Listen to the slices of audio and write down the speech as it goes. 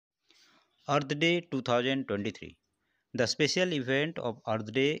Earth Day 2023. The special event of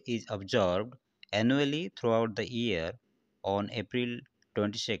Earth Day is observed annually throughout the year on April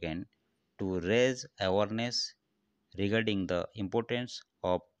 22nd to raise awareness regarding the importance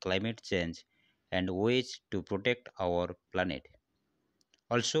of climate change and ways to protect our planet.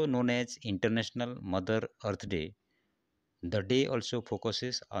 Also known as International Mother Earth Day, the day also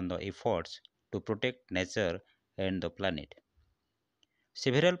focuses on the efforts to protect nature and the planet.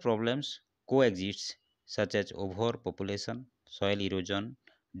 Several problems coexist, such as overpopulation, soil erosion,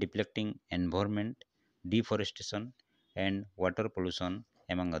 depleting environment, deforestation, and water pollution,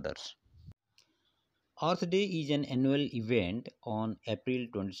 among others. Earth Day is an annual event on April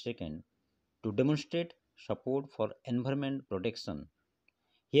 22nd to demonstrate support for environment protection.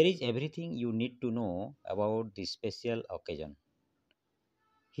 Here is everything you need to know about this special occasion.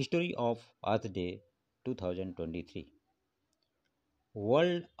 History of Earth Day 2023.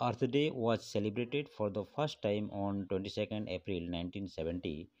 World Earth Day was celebrated for the first time on 22nd April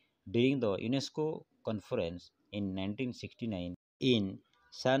 1970 during the UNESCO conference in 1969 in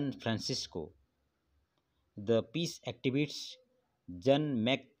San Francisco. The peace activist John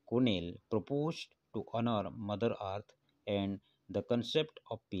McConnell proposed to honor Mother Earth and the concept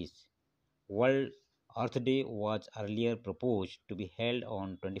of peace. World Earth Day was earlier proposed to be held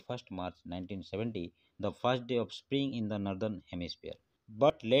on 21st March 1970, the first day of spring in the northern hemisphere.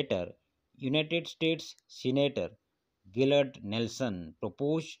 But later, United States Senator Gillard Nelson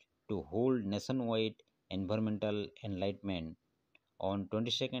proposed to hold nationwide environmental enlightenment on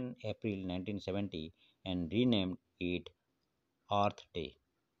 22nd April 1970 and renamed it Earth Day.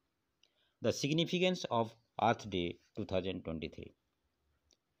 The significance of Earth Day 2023.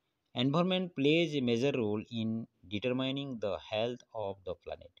 Environment plays a major role in determining the health of the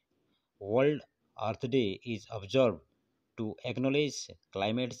planet. World Earth Day is observed to acknowledge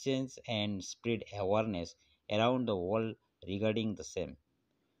climate change and spread awareness around the world regarding the same.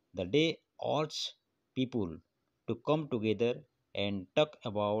 The day urges people to come together and talk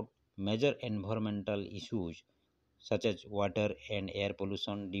about major environmental issues such as water and air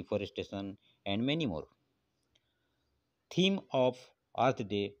pollution, deforestation, and many more. Theme of Earth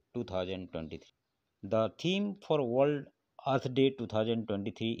Day 2023. The theme for World Earth Day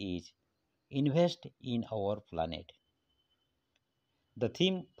 2023 is Invest in Our Planet. The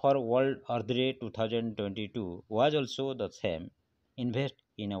theme for World Earth Day 2022 was also the same, Invest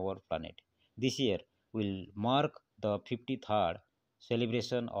in Our Planet. This year will mark the 53rd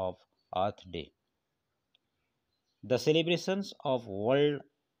celebration of Earth Day. The celebrations of World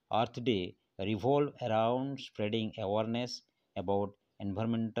Earth Day revolve around spreading awareness about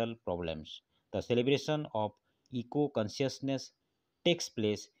environmental problems. The celebration of eco consciousness takes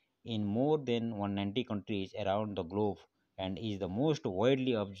place in more than 190 countries around the globe and is the most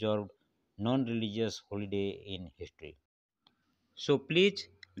widely observed non religious holiday in history. So please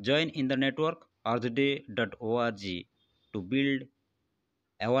join in the network earthday.org to build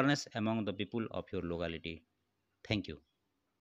awareness among the people of your locality. Thank you.